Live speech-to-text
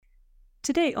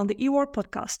Today on the eWar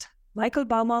podcast, Michael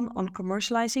Baumann on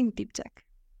commercializing DeepTech.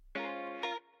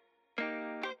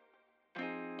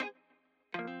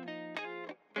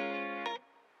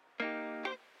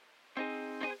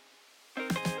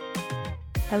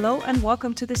 Hello and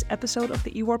welcome to this episode of the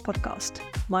eWar podcast.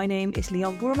 My name is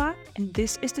Lian and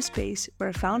this is the space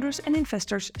where founders and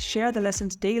investors share the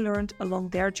lessons they learned along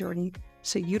their journey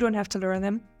so you don't have to learn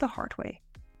them the hard way.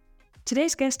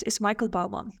 Today's guest is Michael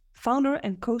Baumann, founder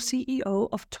and co-CEO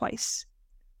of Twaice.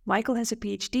 Michael has a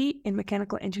PhD in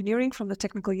mechanical engineering from the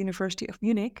Technical University of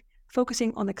Munich,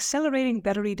 focusing on accelerating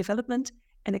battery development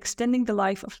and extending the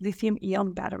life of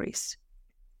lithium-ion batteries.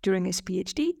 During his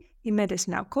PhD, he met his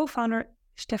now co-founder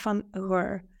Stefan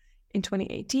Roer. In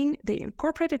 2018, they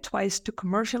incorporated Twaice to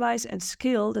commercialize and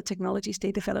scale the technologies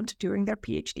they developed during their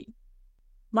PhD.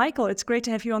 Michael, it's great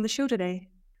to have you on the show today.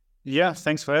 Yeah,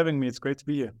 thanks for having me. It's great to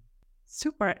be here.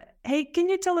 Super. Hey, can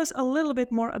you tell us a little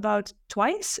bit more about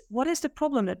Twaice? What is the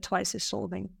problem that Twaice is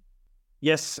solving?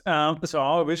 Yes, so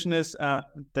our vision is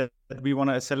that we want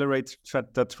to accelerate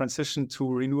the transition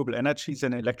to renewable energies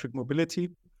and electric mobility.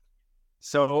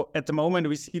 So at the moment,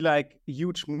 we see like a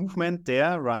huge movement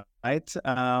there, right,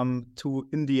 to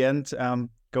in the end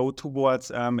go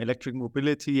towards electric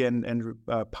mobility and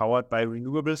powered by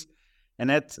renewables.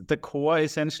 And at the core,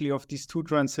 essentially, of these two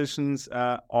transitions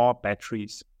are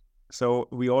batteries. So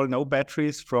we all know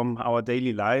batteries from our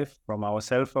daily life, from our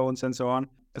cell phones and so on.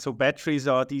 So batteries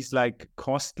are these like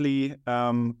costly,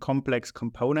 complex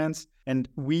components. And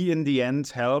we in the end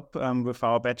help with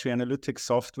our battery analytics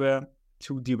software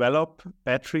to develop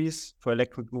batteries for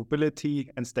electric mobility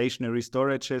and stationary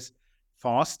storages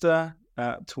faster,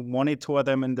 to monitor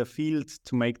them in the field,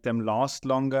 to make them last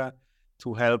longer,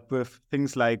 to help with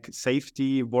things like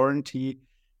safety, warranty,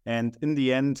 and in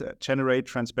the end, generate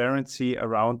transparency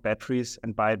around batteries,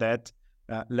 and by that,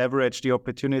 leverage the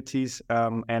opportunities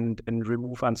and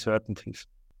remove uncertainties.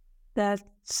 That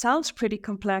sounds pretty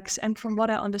complex. And from what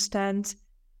I understand,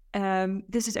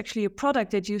 this is actually a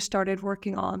product that you started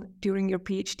working on during your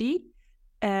PhD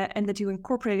and that you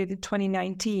incorporated in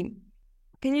 2019.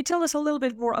 Can you tell us a little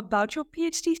bit more about your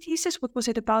PhD thesis? What was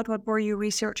it about? What were you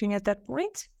researching at that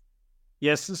point?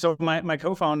 Yes, so my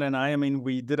co-founder and I mean,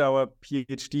 we did our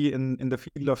PhD in the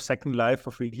field of second life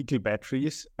of vehicle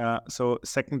batteries. So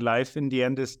second life in the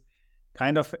end is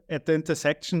kind of at the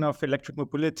intersection of electric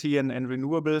mobility and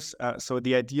renewables. So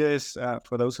the idea is,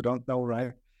 for those who don't know,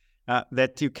 right,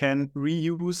 that you can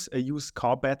reuse a used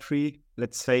car battery,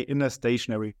 let's say, in a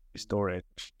stationary storage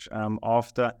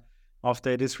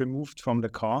after it is removed from the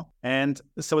car. And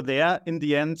so there, in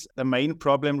the end, the main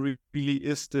problem really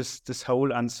is this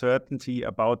whole uncertainty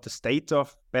about the state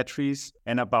of batteries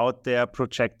and about their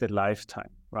projected lifetime,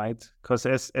 right? Because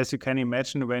as you can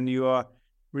imagine, when you are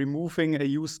removing a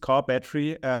used car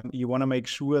battery, you want to make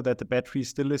sure that the battery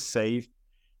still is safe,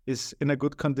 is in a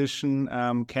good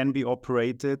condition, can be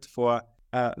operated for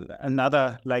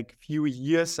another like few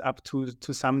years up to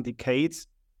some decades.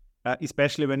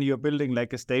 Especially when you're building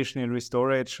like a stationary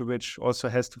storage, which also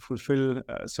has to fulfill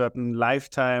a certain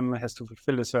lifetime, has to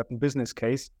fulfill a certain business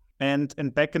case. And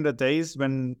back in the days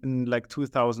when in like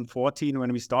 2014,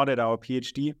 when we started our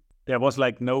PhD, there was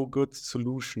like no good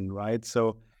solution, right?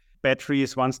 So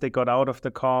batteries, once they got out of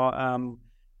the car,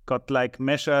 got like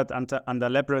measured under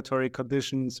laboratory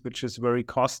conditions, which is very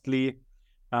costly.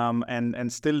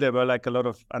 And still there were like a lot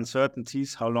of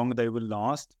uncertainties how long they will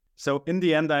last. So in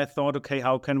the end, I thought, okay,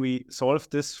 how can we solve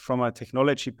this from a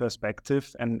technology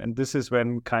perspective? And this is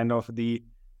when kind of the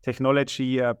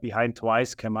technology behind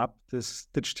Twaice came up, this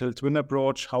digital twin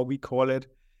approach, how we call it.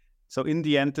 So in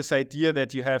the end, this idea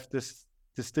that you have this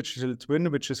digital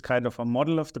twin, which is kind of a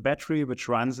model of the battery, which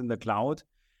runs in the cloud.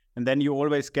 And then you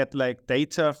always get like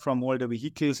data from all the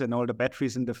vehicles and all the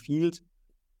batteries in the field.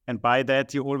 And by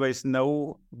that, you always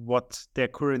know what their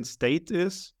current state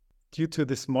is. Due to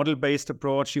this model-based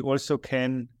approach, you also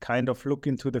can kind of look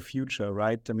into the future,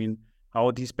 right? I mean,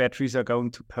 how these batteries are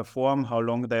going to perform, how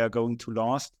long they are going to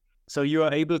last. So you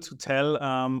are able to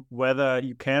tell whether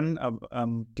you can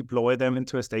deploy them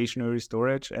into a stationary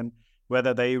storage and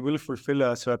whether they will fulfill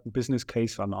a certain business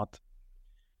case or not.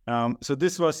 So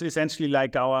this was essentially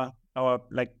like our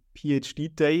like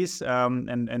PhD days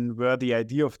and where the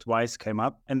idea of Twaice came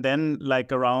up. And then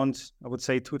like around, I would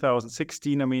say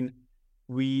 2016, I mean,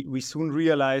 we soon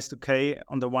realized, okay,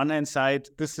 on the one hand side,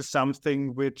 this is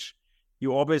something which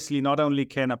you obviously not only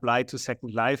can apply to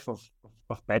second life of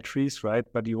batteries, right?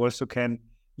 But you also can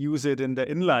use it in the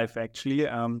in-life, actually,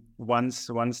 once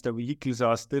the vehicles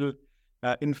are still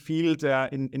in field,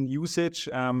 in usage.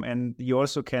 And you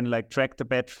also can like track the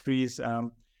batteries,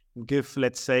 give,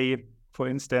 let's say, for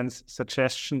instance,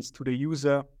 suggestions to the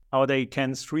user, how they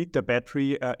can treat the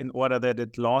battery in order that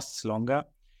it lasts longer.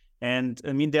 And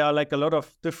I mean, there are like a lot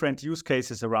of different use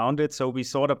cases around it. So we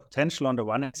saw the potential on the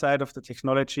one hand side of the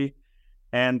technology.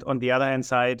 And on the other hand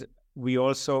side, we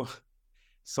also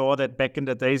saw that back in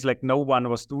the days, like no one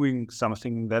was doing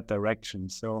something in that direction.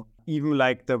 So even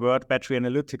like the word battery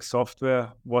analytics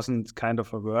software wasn't kind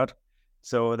of a word.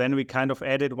 So then we kind of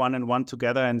added one and one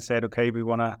together and said, okay, we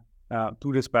want to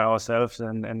do this by ourselves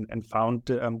and found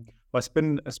or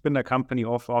spin a company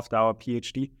off after our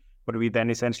PhD, what we then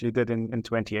essentially did in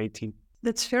 2018.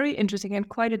 That's very interesting and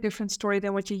quite a different story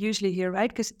than what you usually hear,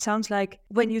 right? Because it sounds like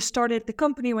when you started the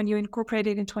company, when you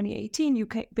incorporated in 2018, you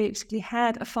basically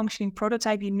had a functioning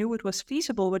prototype. You knew it was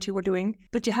feasible what you were doing,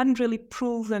 but you hadn't really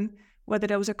proven whether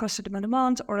there was a customer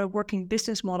demand or a working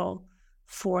business model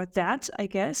for that, I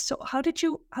guess. So how did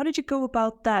you go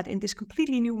about that in this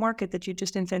completely new market that you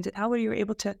just invented? How were you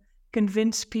able to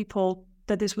convince people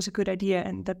that this was a good idea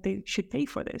and that they should pay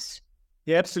for this?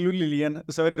 Yeah, absolutely, Lian.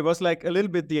 So it was like a little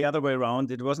bit the other way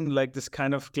around. It wasn't like this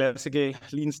kind of classic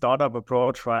lean startup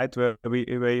approach, right? Where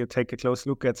you take a close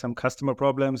look at some customer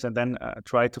problems and then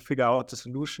try to figure out the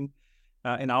solution.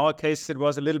 In our case, it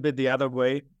was a little bit the other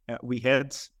way. We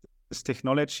had this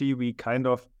technology. We kind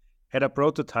of had a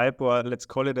prototype, or let's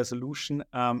call it a solution.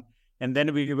 And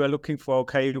then we were looking for,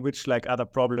 okay, which like other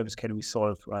problems can we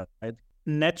solve, right?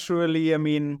 Naturally, I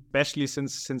mean, especially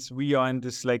since we are in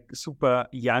this like super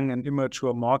young and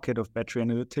immature market of battery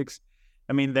analytics,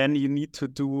 I mean, then you need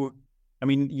to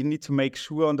make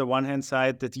sure on the one hand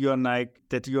side that you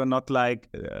are not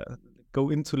like go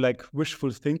into like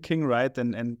wishful thinking, right?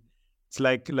 And it's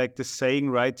like the saying,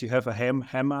 right? You have a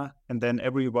hammer, and then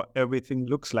everything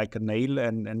looks like a nail,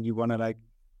 and you want to like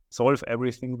solve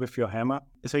everything with your hammer.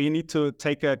 So you need to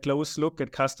take a close look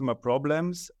at customer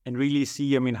problems and really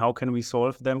see, I mean, how can we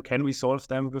solve them? Can we solve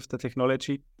them with the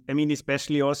technology? I mean,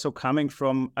 especially also coming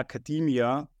from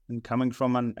academia and coming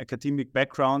from an academic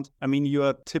background, I mean, you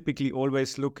are typically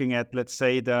always looking at, let's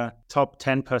say, the top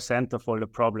 10% of all the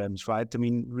problems, right? I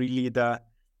mean, really the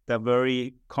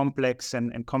very complex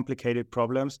and complicated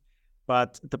problems.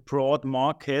 But the broad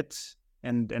market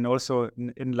and also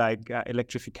in like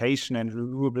electrification and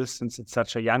renewables, since it's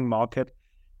such a young market,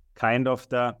 kind of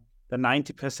the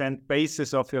 90%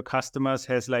 basis of your customers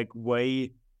has like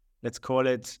way, let's call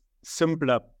it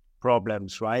simpler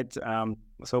problems, right?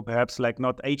 So perhaps like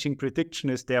not aging prediction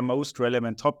is their most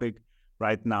relevant topic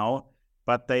right now,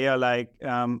 but they are like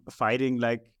fighting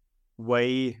like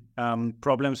way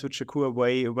problems which occur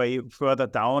way further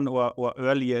down or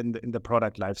earlier in the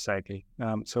product life cycle.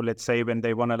 So let's say when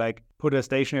they want to like put a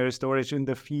stationary storage in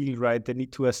the field, right, they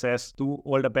need to assess, do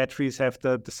all the batteries have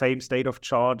the same state of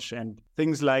charge, and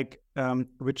things like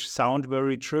which sound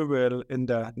very trivial in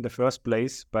the first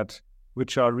place, but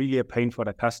which are really a pain for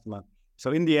the customer. So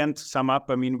in the end, to sum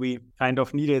up, I mean, we kind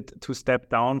of needed to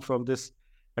step down from this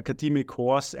academic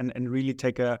course and really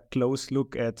take a close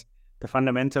look at the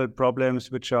fundamental problems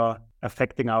which are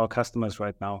affecting our customers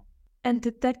right now. And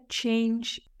did that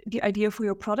change the idea for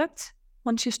your product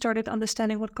once you started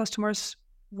understanding what customers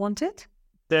wanted?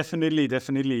 Definitely,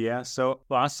 yeah. So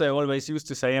for us, I always used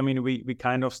to say, I mean, we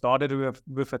kind of started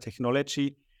with a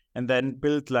technology and then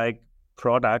built like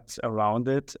products around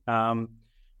it. And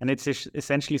it's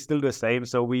essentially still the same.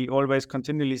 So we always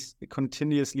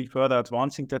continuously further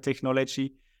advancing the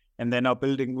technology and then are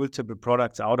building multiple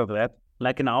products out of that.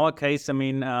 Like in our case, I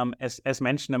mean, as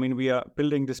mentioned, I mean, we are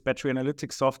building this battery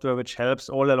analytics software, which helps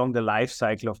all along the life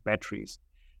cycle of batteries.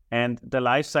 And the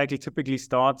life cycle typically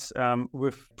starts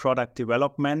with product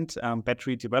development,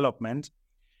 battery development.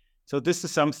 So this is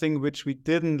something which we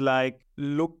didn't like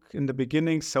look in the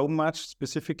beginning so much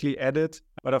specifically at it.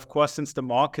 But of course, since the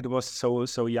market was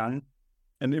so young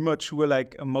and immature,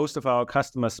 like most of our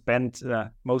customers spent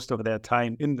most of their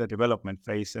time in the development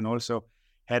phase and also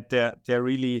had their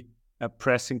really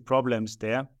pressing problems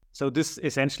there. So this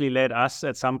essentially led us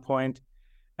at some point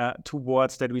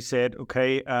towards that we said,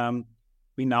 okay,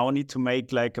 we now need to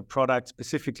make like a product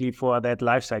specifically for that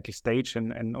lifecycle stage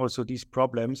and also these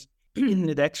problems.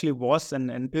 It actually was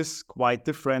and is quite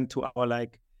different to our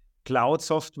like cloud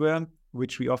software,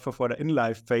 which we offer for the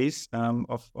in-life phase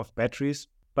of batteries.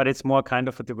 But it's more kind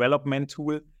of a development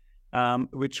tool,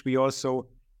 which we also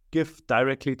give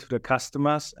directly to the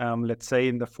customers, let's say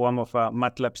in the form of a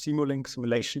MATLAB Simulink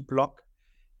simulation block.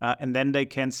 And then they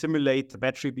can simulate the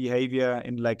battery behavior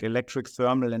in like electric,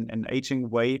 thermal and aging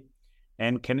way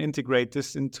and can integrate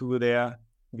this into their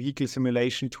vehicle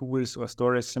simulation tools or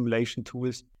storage simulation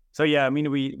tools. So yeah, I mean,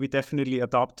 we definitely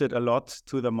adopted a lot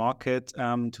to the market,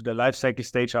 to the life cycle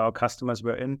stage our customers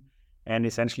were in. and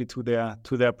essentially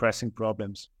to their pressing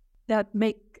problems. That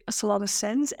makes a lot of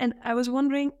sense. And I was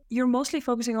wondering, you're mostly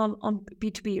focusing on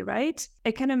B2B, right?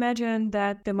 I can imagine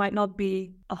that there might not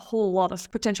be a whole lot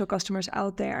of potential customers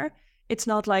out there. It's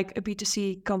not like a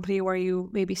B2C company where you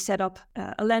maybe set up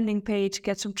a landing page,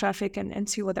 get some traffic and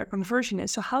see what their conversion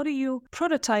is. So how do you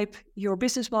prototype your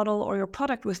business model or your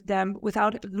product with them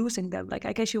without losing them? Like,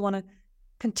 I guess you want to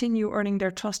continue earning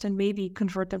their trust and maybe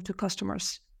convert them to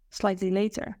customers slightly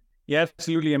later. Yeah,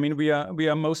 absolutely. I mean, we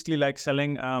are mostly like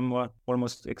selling or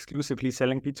almost exclusively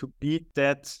selling B2B.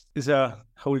 That is a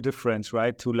whole difference,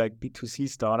 right, to like B2C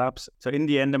startups. So in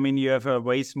the end, I mean, you have a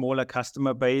way smaller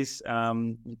customer base.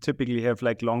 You typically have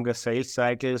like longer sales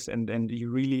cycles, and you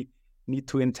really need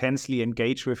to intensely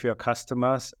engage with your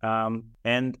customers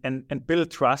and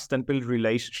build trust and build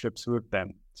relationships with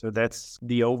them. So that's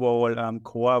the overall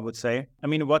core, I would say. I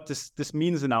mean, what this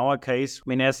means in our case, I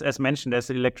mean, as mentioned, as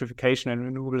electrification and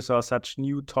renewables are such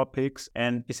new topics,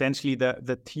 and essentially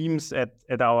the teams at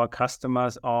our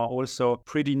customers are also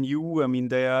pretty new. I mean,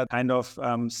 they are kind of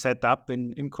set up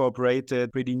and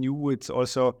incorporated, pretty new. It's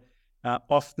also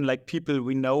often like people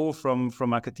we know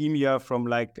from academia, from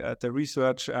like the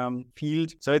research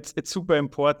field. So it's super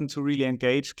important to really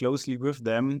engage closely with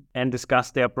them and discuss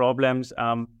their problems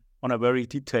on a very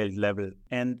detailed level.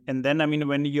 And then, I mean,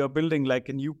 when you're building like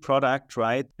a new product,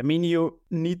 right? I mean, you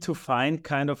need to find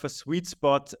kind of a sweet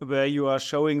spot where you are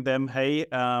showing them, hey,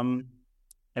 I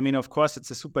mean, of course,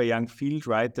 it's a super young field,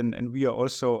 right? And we are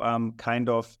also kind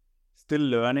of still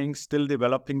learning, still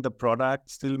developing the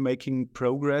product, still making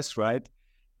progress, right?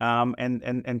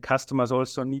 And customers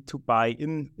also need to buy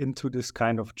into this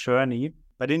kind of journey.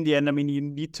 But in the end, I mean, you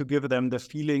need to give them the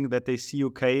feeling that they see,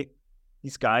 okay,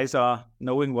 these guys are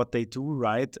knowing what they do,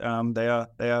 right? They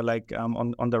are like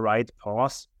on the right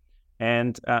path.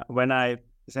 And when I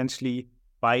essentially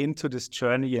buy into this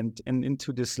journey and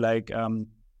into this like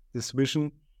this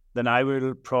vision, then I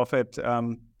will profit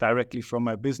directly from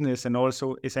my business and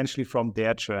also essentially from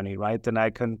their journey, right? And I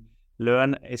can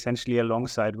learn essentially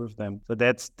alongside with them. So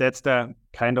that's the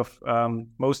kind of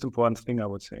most important thing, I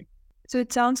would say. So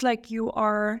it sounds like you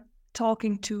are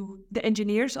talking to the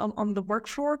engineers on the work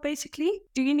floor, basically.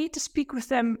 Do you need to speak with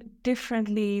them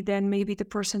differently than maybe the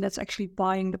person that's actually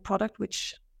buying the product,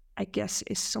 which I guess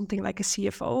is something like a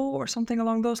CFO or something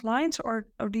along those lines? Or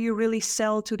do you really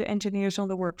sell to the engineers on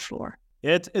the work floor?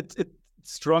 Yeah, it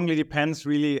strongly depends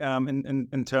really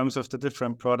in terms of the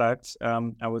different products,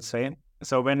 I would say.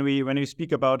 So when we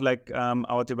speak about like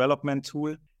our development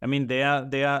tool, I mean, they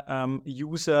are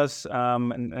users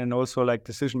and also like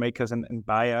decision makers and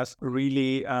buyers,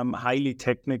 really highly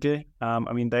technical.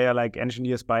 I mean, they are like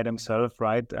engineers by themselves,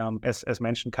 right? As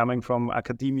mentioned, coming from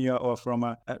academia or from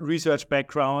a research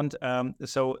background.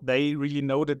 So they really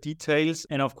know the details.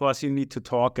 And of course, you need to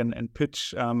talk and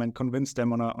pitch and convince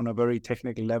them on a very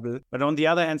technical level. But on the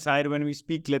other hand side, when we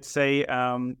speak, let's say,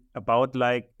 about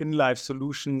like in-life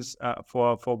solutions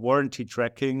for warranty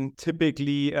tracking,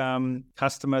 typically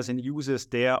customers and users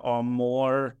there are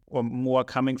more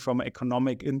coming from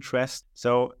economic interest.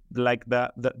 So like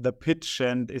the pitch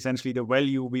and essentially the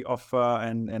value we offer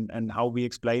and how we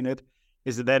explain it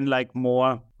is then like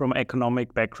more from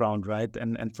economic background, right?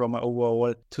 And from an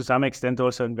overall, to some extent,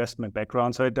 also investment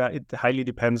background. So it highly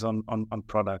depends on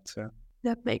products. Yeah.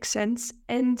 That makes sense.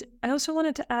 And I also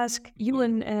wanted to ask, you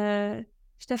and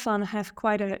Stefan have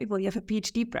you have a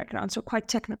PhD background, so quite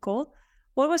technical.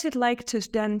 What was it like to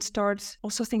then start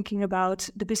also thinking about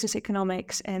the business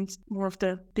economics and more of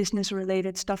the business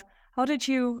related stuff? How did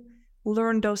you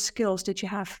learn those skills? Did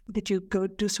you go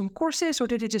do some courses, or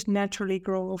did it just naturally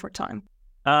grow over time?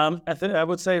 I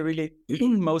would say really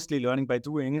mostly learning by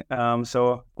doing. So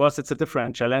of course it's a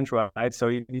different challenge, right? So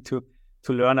you need to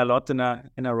learn a lot in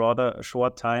a rather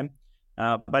short time.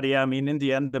 But yeah, I mean, in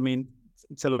the end, I mean,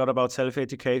 it's a lot about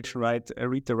self-education, right?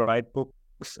 Read the right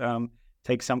books,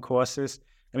 take some courses.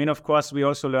 I mean, of course, we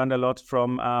also learned a lot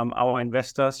from our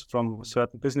investors, from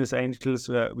certain business angels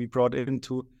we brought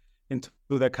into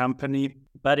the company.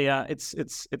 But yeah,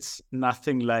 it's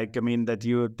nothing like, I mean, that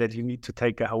you need to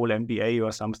take a whole MBA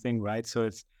or something, right? So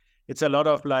it's a lot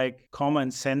of like common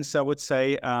sense, I would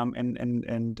say,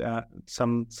 and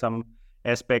some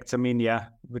aspects, I mean, yeah,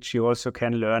 which you also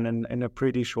can learn in a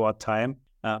pretty short time.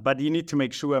 But you need to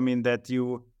make sure, I mean, that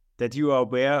you are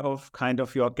aware of kind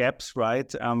of your gaps,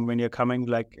 right? When you're coming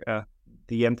like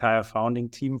the entire founding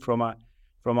team from a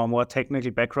more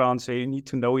technical background. So you need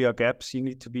to know your gaps. You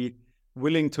need to be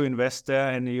willing to invest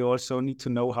there, and you also need to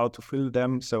know how to fill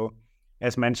them. So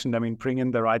as mentioned, I mean, bring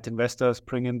in the right investors,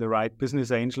 bring in the right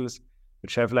business angels,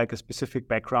 which have like a specific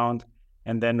background,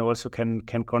 and then also can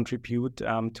contribute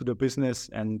to the business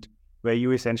and where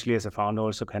you essentially as a founder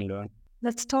also can learn.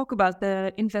 Let's talk about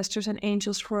the investors and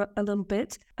angels for a little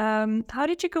bit. How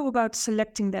did you go about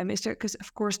selecting them? Is there, because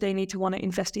of course they need to want to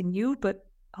invest in you, but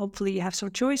hopefully you have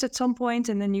some choice at some point,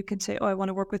 and then you can say, oh, I want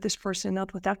to work with this person,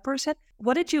 not with that person.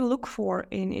 What did you look for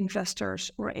in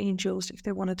investors or angels if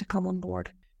they wanted to come on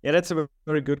board? Yeah, that's a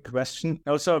very good question.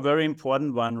 Also a very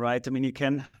important one, right? I mean, you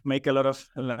can make a lot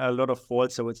of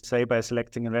faults, I would say, by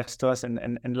selecting investors.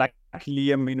 And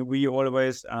luckily, I mean, we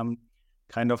always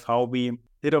kind of how we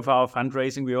did of our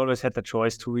fundraising, we always had the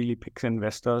choice to really pick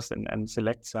investors and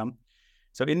select some.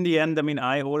 So in the end, I mean,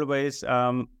 I always,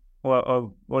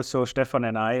 or also Stefan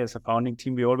and I as a founding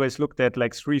team, we always looked at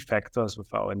like 3 factors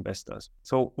with our investors.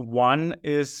 So one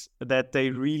is that they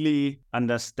really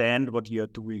understand what you're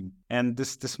doing. And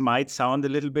this might sound a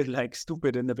little bit like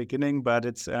stupid in the beginning, but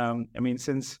it's, I mean,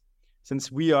 since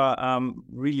we are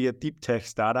really a deep tech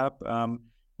startup,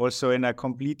 also in a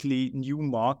completely new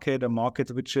market, a market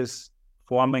which is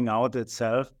forming out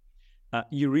itself,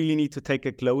 you really need to take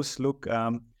a close look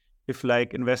if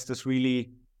like investors really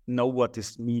know what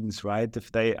this means, right?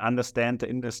 If they understand the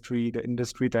industry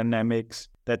dynamics,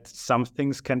 that some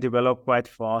things can develop quite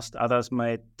fast, others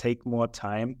might take more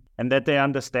time, and that they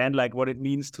understand like what it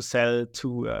means to sell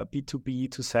to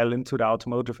B2B, to sell into the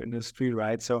automotive industry,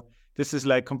 right? So this is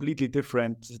like completely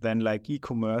different than like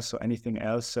e-commerce or anything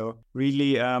else. So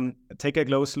really take a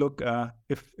close look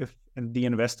if the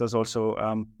investors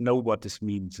also know what this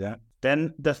means. Yeah.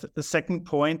 Then the second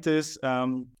point is, I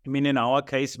mean, in our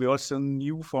case, we also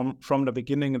knew from the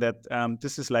beginning that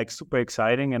this is like super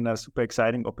exciting and a super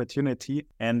exciting opportunity,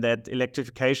 and that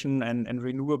electrification and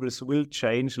renewables will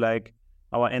change like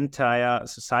our entire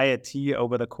society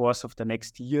over the course of the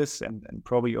next years and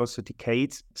probably also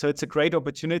decades. So it's a great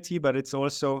opportunity, but it's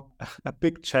also a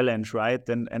big challenge, right?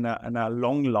 And a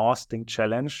long-lasting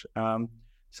challenge.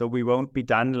 So we won't be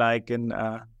done like in,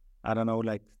 I don't know,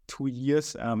 like 2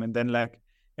 years, and then like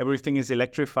everything is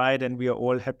electrified and we are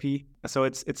all happy. So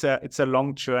it's a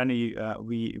long journey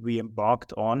we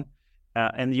embarked on,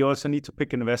 and you also need to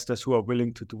pick investors who are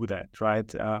willing to do that, right?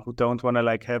 Who don't want to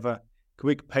like have a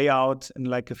quick payout in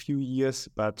like a few years,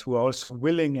 but who are also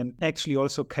willing and actually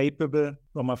also capable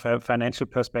from a financial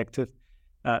perspective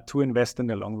to invest in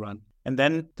the long run. And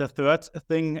then the third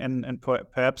thing, and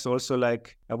perhaps also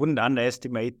like I wouldn't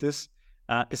underestimate this,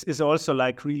 is also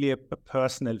like really a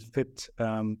personal fit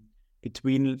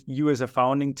between you as a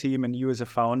founding team and you as a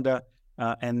founder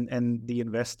and the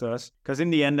investors. Because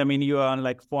in the end, I mean, you are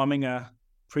like forming a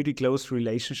pretty close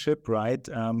relationship, right?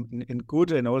 In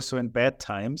good and also in bad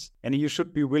times. And you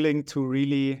should be willing to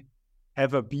really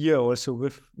have a beer also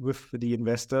with the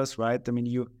investors, right? I mean,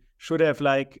 you should have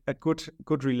like a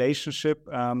good relationship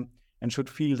and should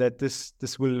feel that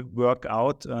this will work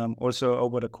out also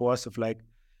over the course of like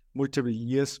multiple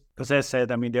years. Because as I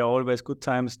said, I mean, there are always good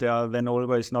times, there are then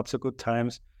always not so good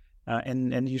times.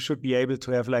 And you should be able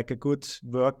to have like a good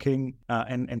working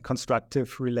and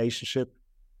constructive relationship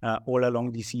all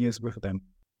along these years with them.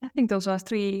 I think those are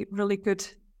 3 really good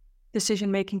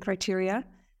decision-making criteria.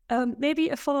 Maybe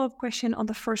a follow-up question on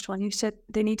the first one. You said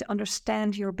they need to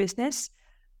understand your business,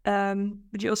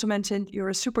 but you also mentioned you're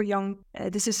a super young,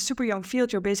 this is a super young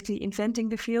field, you're basically inventing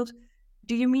the field.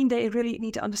 Do you mean they really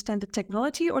need to understand the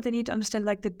technology, or they need to understand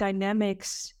like the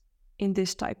dynamics in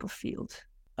this type of field?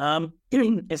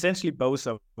 Essentially both,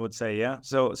 I would say, yeah.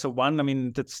 So one, I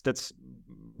mean, that's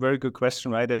very good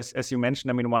question, right? As you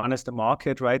mentioned, I mean, one is the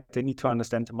market, right? They need to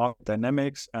understand the market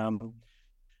dynamics,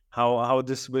 how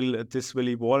this will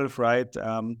evolve, right?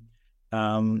 How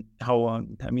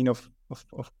I mean, of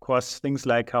course, things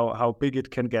like how big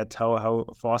it can get, how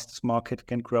fast this market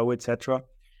can grow, etc.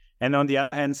 And on the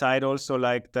other hand side, also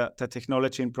like the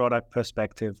technology and product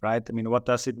perspective, right? I mean, what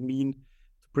does it mean to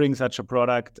bring such a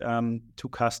product to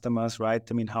customers, right?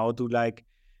 I mean, how do like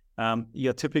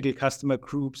your typical customer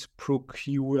groups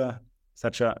procure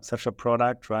such a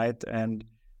product, right? And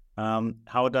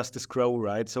how does this grow,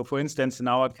 right? So for instance, in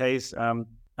our case,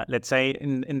 let's say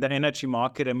in the energy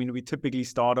market, I mean, we typically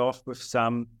start off with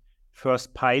some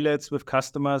first pilots with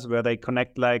customers where they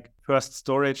connect like first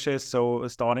storages. So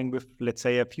starting with, let's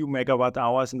say, a few megawatt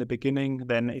hours in the beginning,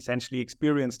 then essentially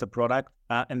experience the product.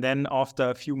 And then after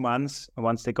a few months,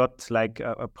 once they got like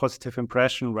a positive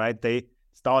impression, right, they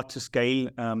start to scale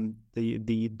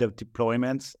the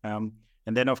deployments. And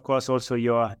then, of course, also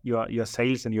your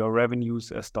sales and your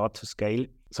revenues start to scale.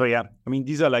 So, yeah, I mean,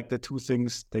 these are like the 2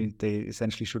 things they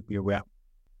essentially should be aware.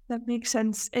 That makes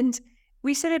sense. And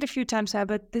we said it a few times now,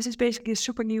 but this is basically a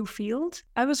super new field.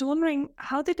 I was wondering,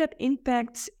 how did that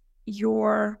impact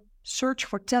your search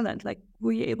for talent? Like,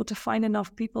 were you able to find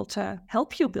enough people to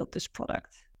help you build this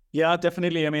product? Yeah,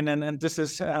 definitely. I mean, and this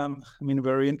is,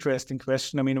 very interesting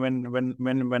question. I mean,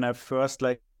 when I first,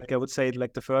 like I would say,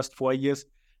 like the first 4 years,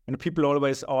 and people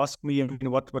always ask me, I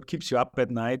mean, what keeps you up at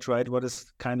night, right? What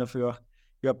is kind of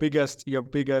your biggest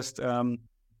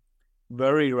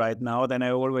worry right now? Then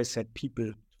I always said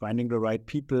people, finding the right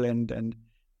people and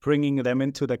bringing them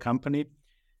into the company.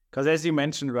 Because as you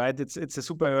mentioned, right, it's a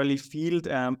super early field,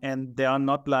 and they are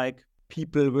not like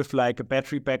people with like a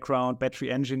battery background, battery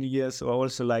engineers, or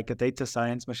also like a data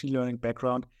science, machine learning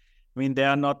background. I mean, they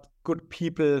are not good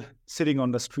people sitting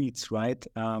on the streets, right?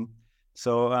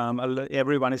 So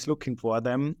everyone is looking for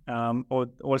them. Or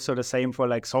also the same for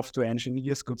like software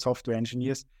engineers, good software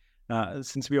engineers.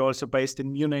 Since we're also based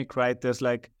in Munich, right, there's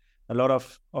like a lot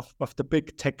of the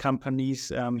big tech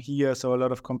companies here, so a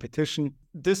lot of competition.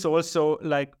 This also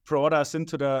like brought us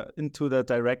into the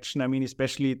direction, I mean,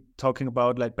 especially talking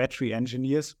about like battery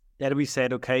engineers, that we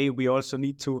said, okay, we also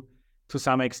need to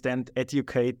some extent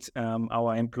educate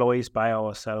our employees by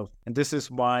ourselves. And this is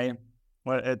why,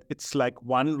 well, it's like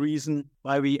one reason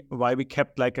why we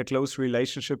kept like a close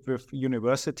relationship with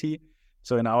university.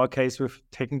 So in our case with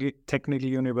Technical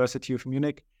University of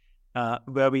Munich,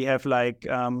 where we have like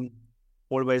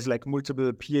always like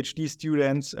multiple PhD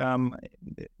students in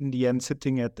the end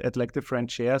sitting at like different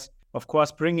chairs. Of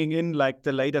course, bringing in like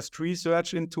the latest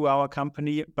research into our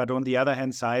company, but on the other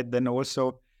hand side, then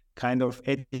also kind of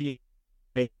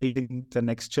educating the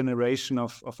next generation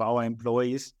of our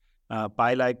employees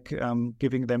by like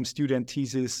giving them student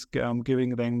thesis,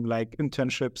 giving them like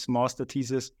internships, master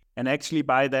thesis. And actually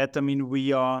by that, I mean, we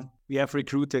have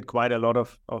recruited quite a lot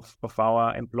of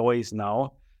our employees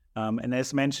now. And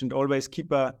as mentioned, always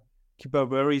keep a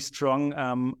very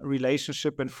strong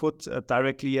relationship and foot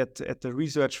directly at the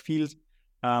research field,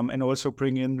 and also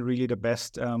bring in really the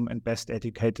best and best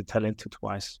educated talent to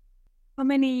Twaice. How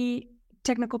many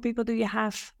technical people do you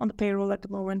have on the payroll at the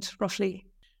moment, roughly?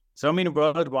 So, I mean,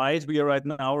 worldwide, we are right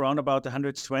now around about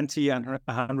 120 and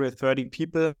 130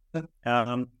 people.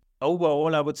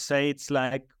 Overall, I would say it's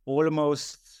like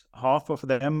almost half of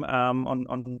them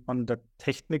on the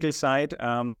technical side.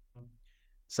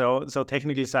 So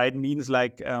technical side means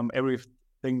like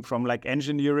everything from like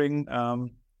engineering,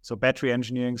 so battery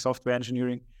engineering, software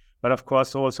engineering, but of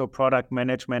course also product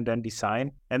management and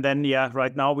design. And then,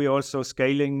 right now we're also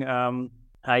scaling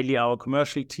highly our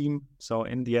commercial team. So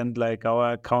in the end, like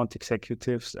our account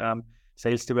executives,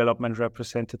 sales development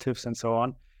representatives, and so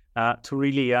on, to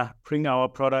really bring our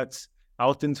products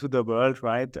out into the world,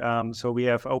 right? So we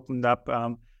have opened up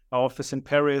our office in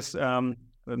Paris some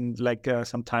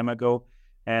time ago,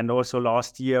 and also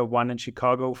last year one in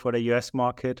Chicago for the US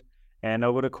market. And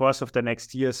over the course of the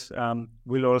next years,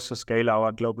 we'll also scale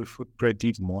our global footprint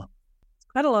even more.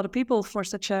 Quite a lot of people for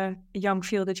such a young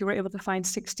field, that you were able to find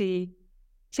 60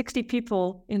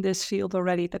 people in this field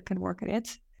already that can work in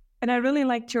it. And I really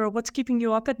liked your what's keeping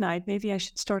you up at night. Maybe I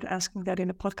should start asking that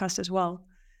in a podcast as well.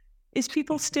 Is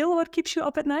people still what keeps you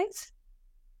up at night?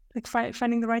 Like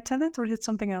finding the right talent, or is it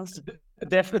something else?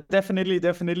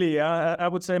 Definitely. Yeah, I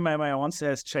would say my answer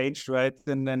has changed, right?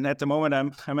 And then at the moment,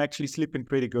 I'm actually sleeping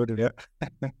pretty good.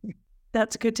 Yeah.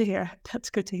 That's good to hear.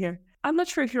 I'm not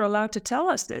sure if you're allowed to tell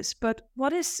us this, but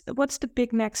what's the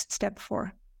big next step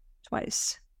for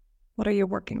Twaice? What are you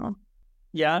working on?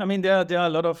 Yeah, I mean there are a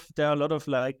lot of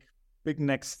like big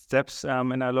next steps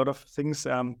and a lot of things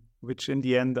which in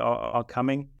the end are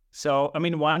coming. So I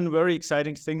mean, one very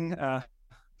exciting thing,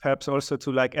 perhaps also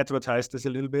to like advertise this a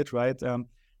little bit, right?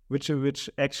 Which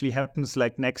actually happens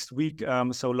like next week.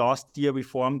 So last year we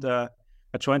formed a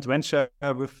joint venture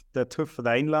with the TÜV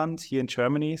Rheinland here in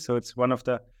Germany. So it's one of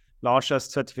the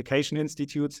largest certification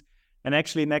institutes. And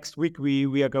actually next week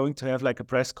we are going to have like a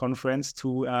press conference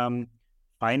to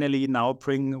finally now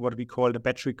bring what we call the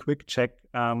battery quick check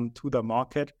to the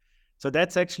market. So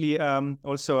that's actually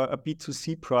also a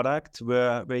B2C product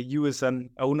where you as an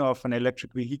owner of an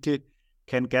electric vehicle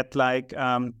can get like,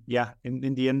 in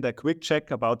the end, a quick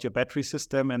check about your battery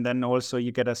system. And then also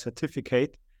you get a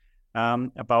certificate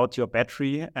about your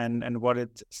battery and what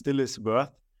it still is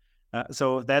worth.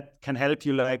 So that can help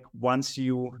you like once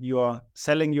you are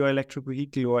selling your electric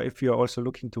vehicle, or if you're also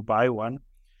looking to buy one.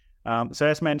 So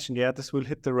as mentioned, this will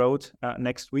hit the road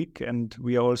next week, and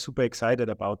we are all super excited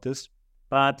about this.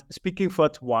 But speaking for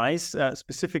Twaice,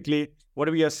 specifically, what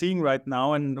we are seeing right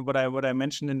now, and what I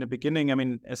mentioned in the beginning, I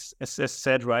mean, as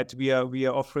said, right, we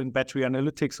are offering battery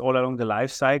analytics all along the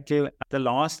life cycle. The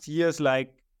last years,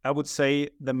 like I would say,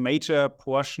 the major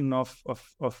portion of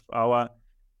our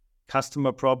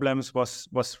customer problems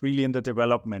was really in the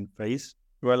development phase,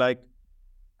 where like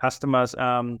customers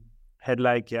had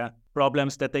like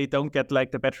problems that they don't get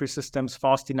like the battery systems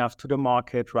fast enough to the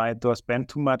market, right? Or spend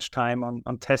too much time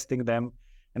on testing them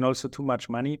and also too much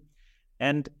money.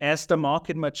 And as the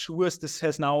market matures, this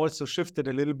has now also shifted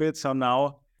a little bit. So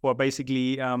now for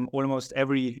basically almost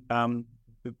every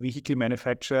vehicle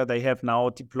manufacturer, they have now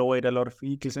deployed a lot of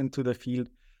vehicles into the field.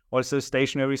 Also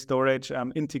stationary storage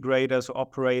integrators or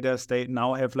operators, they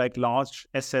now have like large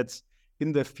assets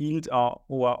in the field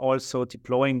who are also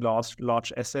deploying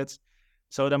large assets.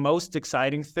 So the most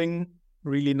exciting thing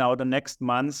really now the next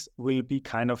months will be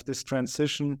kind of this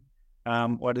transition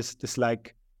or this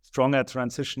like stronger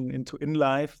transition into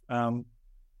in-life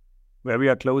where we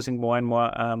are closing more and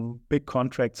more big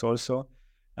contracts also.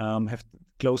 Have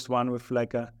closed one with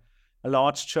like a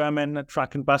large German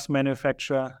truck and bus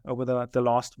manufacturer over the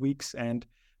last weeks. And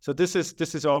so this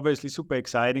is obviously super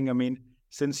exciting. I mean,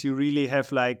 since you really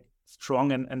have like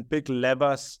strong and big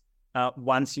levers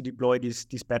once you deploy these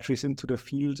batteries into the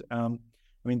field. I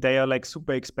mean, they are like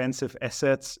super expensive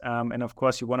assets. And of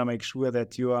course, you want to make sure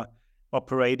that you are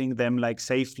operating them like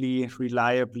safely,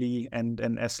 reliably, and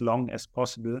as long as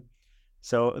possible.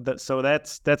 So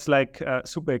that's like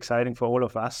super exciting for all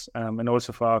of us and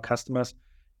also for our customers.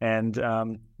 And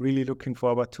really looking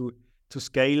forward to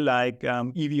scale like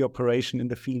EV operation in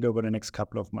the field over the next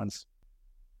couple of months.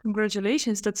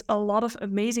 Congratulations. That's a lot of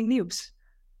amazing news.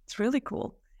 It's really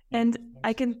cool. And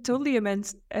I can totally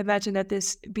imagine that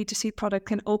this B2C product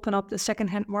can open up the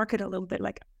secondhand market a little bit.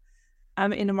 Like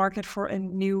I'm in the market for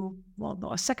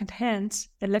a secondhand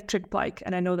electric bike.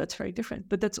 And I know that's very different,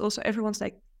 but that's also everyone's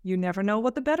like, you never know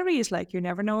what the battery is like. You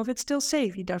never know if it's still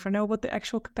safe. You never know what the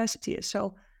actual capacity is.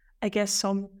 So I guess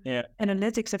some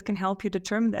analytics that can help you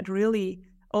determine that really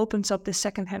opens up the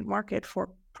secondhand market for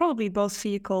probably both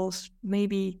vehicles,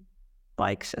 maybe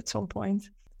bikes at some point.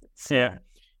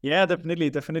 Yeah,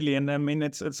 definitely. And I mean,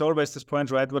 it's always this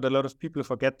point, right? What a lot of people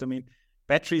forget. I mean,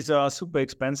 batteries are super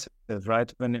expensive,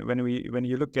 right? When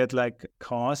you look at like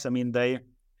cars, I mean, they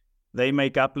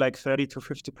make up like 30 to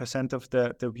 50% of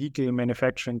the vehicle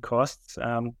manufacturing costs.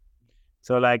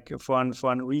 So like for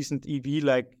an recent EV,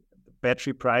 like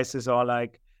battery prices are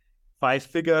like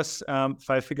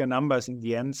five-figure numbers in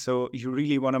the end. So you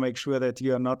really want to make sure that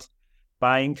you are not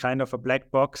buying kind of a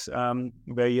black box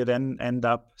where you then end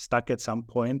up stuck at some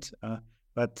point,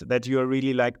 but that you are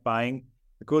really like buying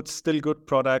a still good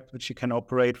product which you can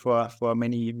operate for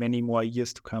many, many more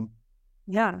years to come.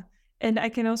 Yeah. And I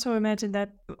can also imagine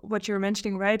that what you're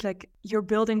mentioning, right? Like you're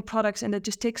building products and it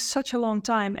just takes such a long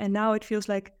time. And now it feels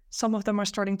like some of them are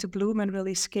starting to bloom and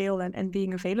really scale and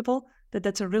being available.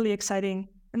 That's a really exciting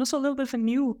and also a little bit of a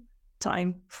new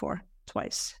time for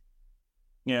Twaice.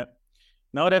 Yeah.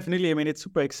 No, definitely. I mean, it's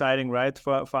super exciting, right?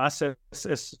 For us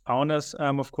as founders,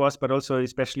 of course, but also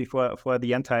especially for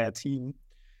the entire team.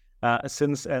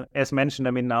 Since, as mentioned,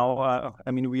 I mean, now,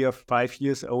 we are 5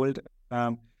 years old.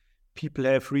 People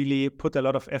have really put a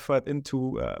lot of effort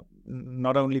into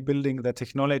not only building the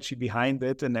technology behind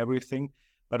it and everything,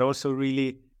 but also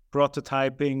really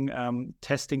prototyping,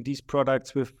 testing these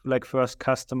products with like first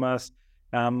customers,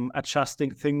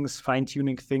 adjusting things,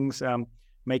 fine-tuning things,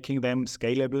 making them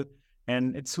scalable.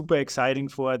 And it's super exciting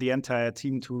for the entire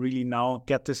team to really now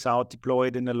get this out, deploy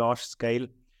it in a large scale,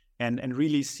 and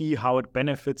really see how it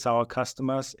benefits our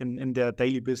customers in their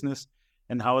daily business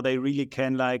and how they really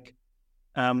can like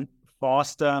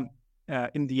faster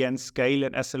in the end scale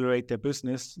and accelerate their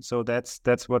business. So that's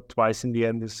what Twaice in the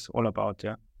end is all about.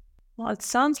 Yeah. Well, it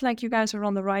sounds like you guys are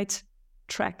on the right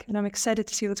track, and I'm excited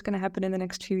to see what's going to happen in the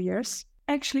next few years.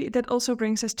 Actually, that also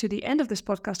brings us to the end of this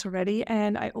podcast already,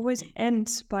 and I always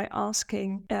end by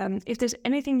asking if there's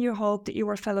anything you hope that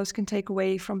your fellows can take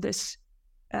away from this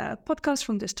podcast,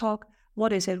 from this talk.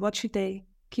 What is it? What should they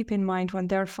keep in mind when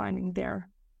they're finding their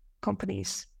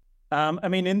companies?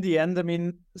 In the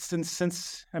end,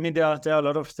 since there are a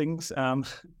lot of things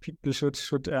people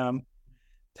should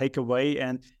take away,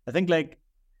 and I think like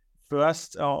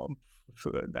first,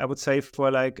 I would say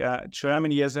for like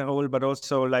Germany as a whole, but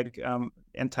also like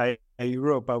entire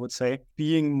Europe, I would say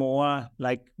being more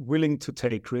like willing to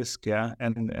take risk,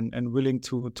 and willing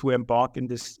to embark in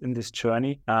this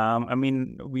journey.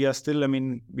 We are still.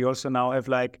 We also now have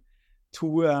like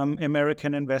 2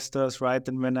 American investors, right?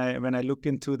 And when I look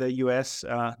into the US,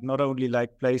 not only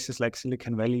like places like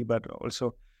Silicon Valley, but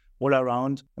also all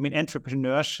around.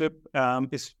 Entrepreneurship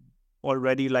is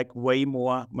already like way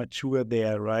more mature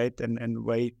there, right? And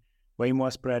way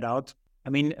more spread out.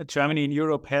 Germany and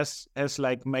Europe has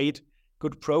like made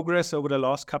good progress over the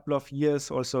last couple of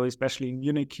years, also especially in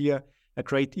Munich here, a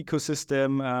great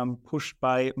ecosystem pushed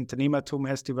by Unternehmertum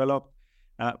has developed.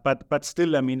 But still,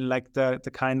 like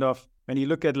the kind of when you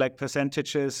look at like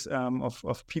percentages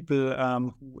of people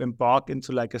who embark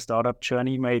into like a startup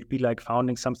journey, may it be like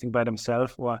founding something by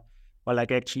themselves or like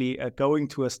actually going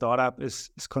to a startup is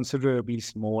considerably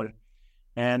small.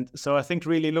 And so I think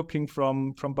really looking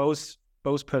from both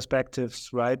perspectives,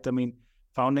 right? I mean,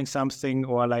 founding something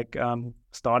or like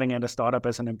starting at a startup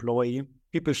as an employee,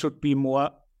 people should be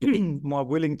more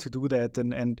willing to do that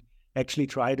and actually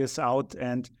try this out.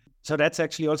 And so that's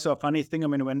actually also a funny thing. I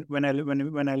mean, when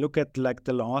I look at like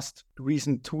the last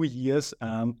recent 2 years,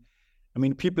 I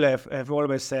mean, people have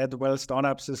always said, well,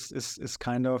 startups is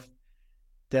kind of,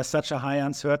 there's such a high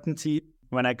uncertainty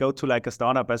when I go to like a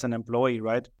startup as an employee,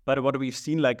 right? But what we've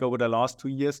seen like over the last 2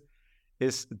 years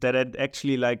is that it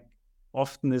actually like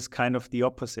often is kind of the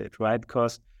opposite, right?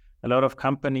 Because a lot of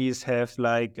companies have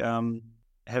like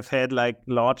have had like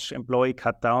large employee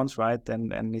cut downs, right?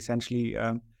 And essentially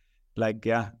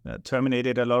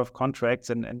terminated a lot of contracts,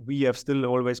 and we have still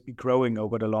always been growing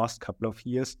over the last couple of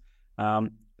years.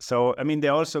 So I mean,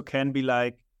 there also can be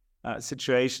like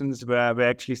situations where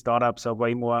actually startups are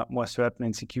way more certain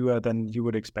and secure than you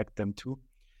would expect them to.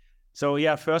 So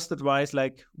yeah, first advice,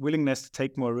 like willingness to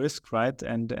take more risk, right?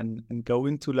 And go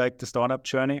into like the startup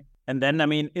journey. And then, I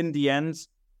mean, in the end,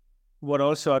 what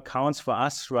also accounts for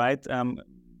us, right?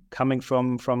 Coming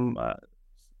from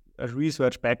a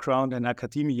research background in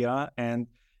academia, and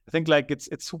I think like it's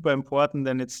super important,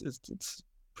 and it's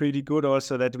pretty good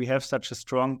also that we have such a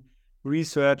strong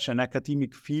research and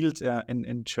academic field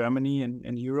in Germany and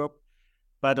in Europe.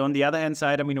 But on the other hand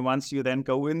side, I mean, once you then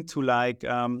go into like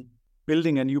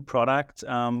building a new product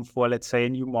for, let's say, a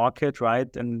new market,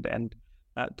 right, and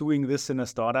doing this in a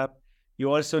startup,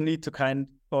 you also need to kind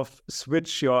of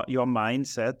switch your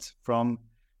mindset from,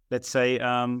 let's say,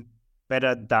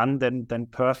 better done than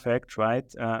perfect, right?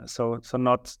 So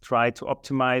not try to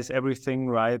optimize everything,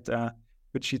 right?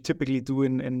 Which you typically do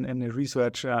in a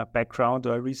research background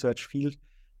or a research field,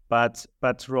 but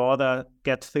rather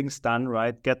get things done,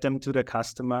 right? Get them to the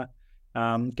customer,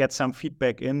 get some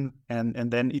feedback in,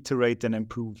 and then iterate and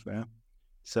improve. Yeah?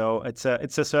 So it's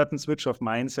a certain switch of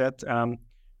mindset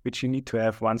which you need to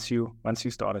have once you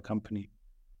start a company.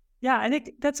 Yeah, I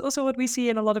think that's also what we see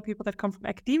in a lot of people that come from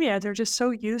academia. They're just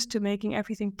so used to making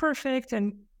everything perfect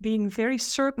and being very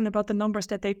certain about the numbers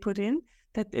that they put in,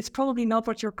 that it's probably not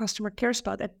what your customer cares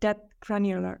about at that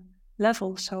granular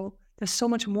level. So there's so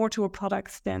much more to a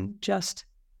product than just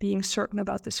being certain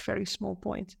about this very small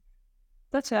point.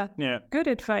 That's good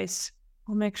advice.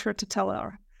 I'll make sure to tell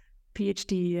our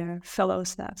PhD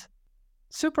fellows that.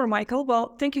 Super, Michael.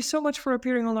 Well, thank you so much for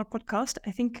appearing on our podcast.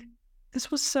 I think this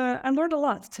was, I learned a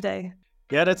lot today.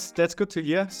 Yeah, that's good to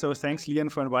hear. So thanks, Lian,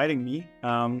 for inviting me.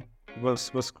 It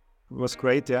was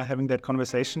great, having that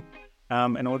conversation.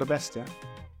 And all the best,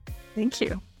 Thank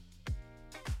you.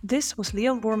 This was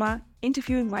Lian Boerma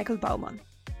interviewing Michael Baumann.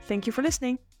 Thank you for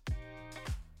listening.